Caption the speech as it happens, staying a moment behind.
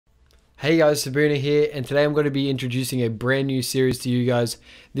Hey guys, Sabrina here, and today I'm going to be introducing a brand new series to you guys.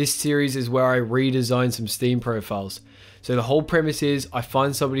 This series is where I redesign some Steam profiles. So the whole premise is I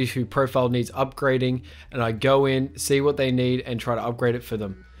find somebody whose profile needs upgrading and I go in, see what they need and try to upgrade it for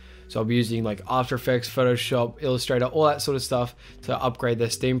them. So I'll be using like After Effects, Photoshop, Illustrator, all that sort of stuff to upgrade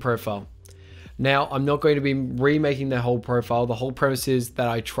their Steam profile. Now, I'm not going to be remaking their whole profile. The whole premise is that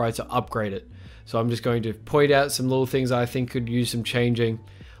I try to upgrade it. So I'm just going to point out some little things I think could use some changing,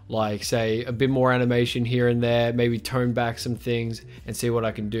 like say a bit more animation here and there, maybe tone back some things and see what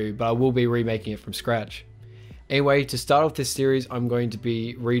I can do, but I will be remaking it from scratch. Anyway, to start off this series, I'm going to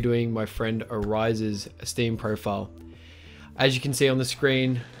be redoing my friend Arise's Steam profile. As you can see on the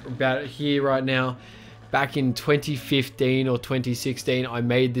screen, about here right now, back in 2015 or 2016, I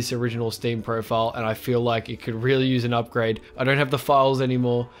made this original Steam profile and I feel like it could really use an upgrade. I don't have the files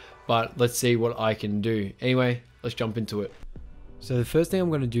anymore, but let's see what I can do. Anyway, let's jump into it. So the first thing I'm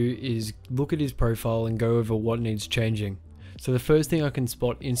going to do is look at his profile and go over what needs changing. So the first thing I can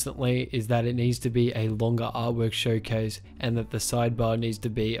spot instantly is that it needs to be a longer artwork showcase and that the sidebar needs to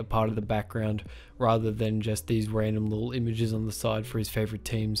be a part of the background rather than just these random little images on the side for his favorite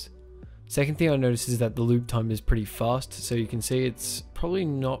teams. Second thing I notice is that the loop time is pretty fast, so you can see it's probably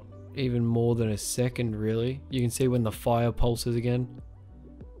not even more than a second really. You can see when the fire pulses again.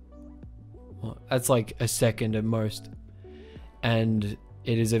 Well, that's like a second at most. And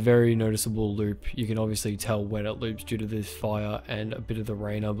it is a very noticeable loop. You can obviously tell when it loops due to this fire and a bit of the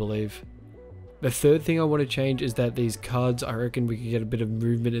rain, I believe. The third thing I want to change is that these cards, I reckon we could get a bit of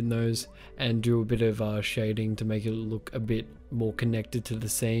movement in those and do a bit of shading to make it look a bit more connected to the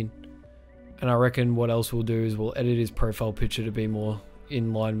scene. And I reckon what else we'll do is we'll edit his profile picture to be more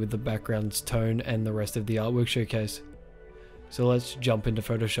in line with the background's tone and the rest of the artwork showcase. So let's jump into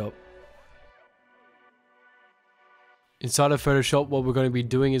Photoshop. Inside of Photoshop, what we're going to be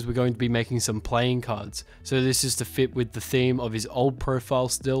doing is we're going to be making some playing cards. So this is to fit with the theme of his old profile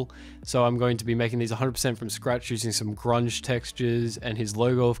still. So I'm going to be making these 100% from scratch using some grunge textures and his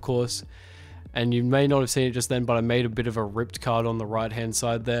logo, of course. And you may not have seen it just then, but I made a bit of a ripped card on the right hand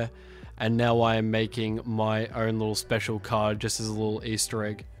side there. And now I am making my own little special card just as a little Easter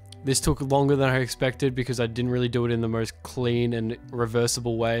egg. This took longer than I expected because I didn't really do it in the most clean and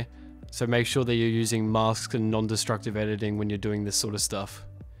reversible way. So make sure that you're using masks and non-destructive editing when you're doing this sort of stuff.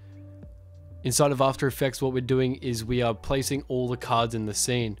 Inside of After Effects, what we're doing is we are placing all the cards in the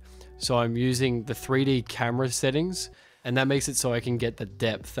scene. So I'm using the 3D camera settings, and that makes it so I can get the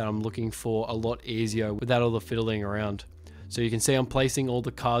depth that I'm looking for a lot easier without all the fiddling around. So you can see I'm placing all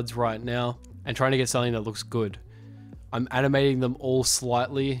the cards right now and trying to get something that looks good. I'm animating them all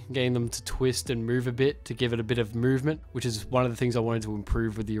slightly, getting them to twist and move a bit to give it a bit of movement, which is one of the things I wanted to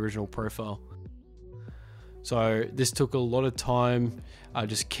improve with the original profile. So this took a lot of time,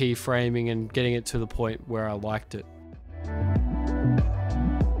 just keyframing and getting it to the point where I liked it.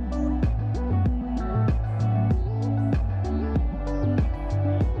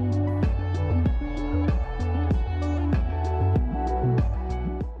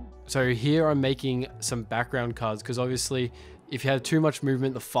 So here I'm making some background cards because obviously if you have too much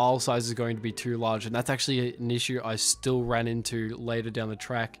movement, the file size is going to be too large, and that's actually an issue I still ran into later down the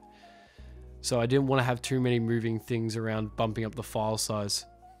track. So I didn't want to have too many moving things around bumping up the file size.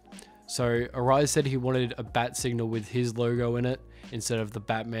 So Arise said he wanted a bat signal with his logo in it instead of the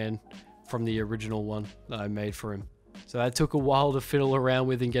Batman from the original one that I made for him. So that took a while to fiddle around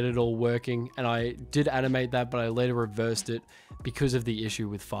with and get it all working, and I did animate that, but I later reversed it because of the issue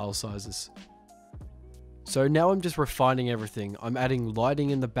with file sizes. So now I'm just refining everything. I'm adding lighting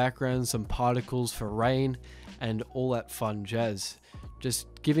in the background, some particles for rain, and all that fun jazz. Just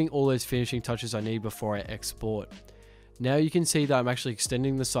giving all those finishing touches I need before I export. Now you can see that I'm actually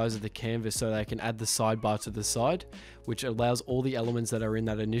extending the size of the canvas so that I can add the sidebar to the side, which allows all the elements that are in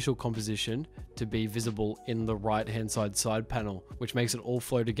that initial composition to be visible in the right hand side panel, which makes it all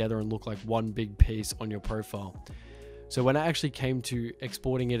flow together and look like one big piece on your profile. So when I actually came to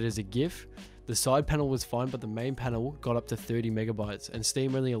exporting it as a GIF, the side panel was fine, but the main panel got up to 30 megabytes and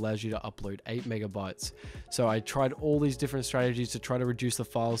Steam only allows you to upload 8 megabytes. So I tried all these different strategies to try to reduce the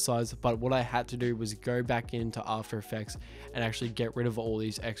file size, but what I had to do was go back into After Effects and actually get rid of all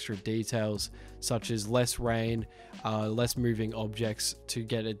these extra details, such as less rain, less moving objects, to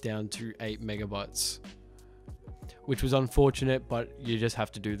get it down to 8 megabytes. Which was unfortunate, but you just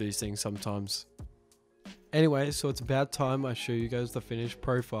have to do these things sometimes. Anyway, so it's about time I show you guys the finished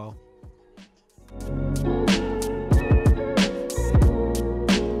profile.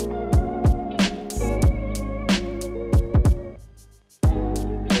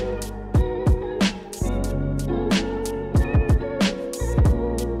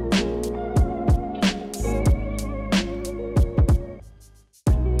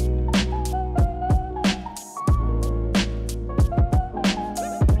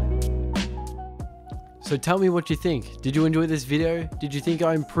 So tell me what you think. Did you enjoy this video? Did you think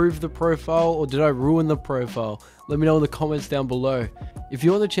I improved the profile or did I ruin the profile? Let me know in the comments down below. If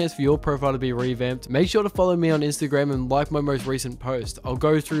you want the chance for your profile to be revamped, make sure to follow me on Instagram and like my most recent post. I'll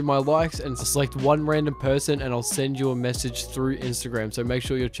go through my likes and select one random person and I'll send you a message through Instagram, so make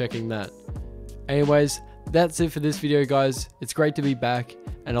sure you're checking that. Anyways, that's it for this video, guys. It's great to be back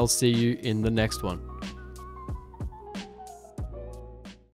and I'll see you in the next one.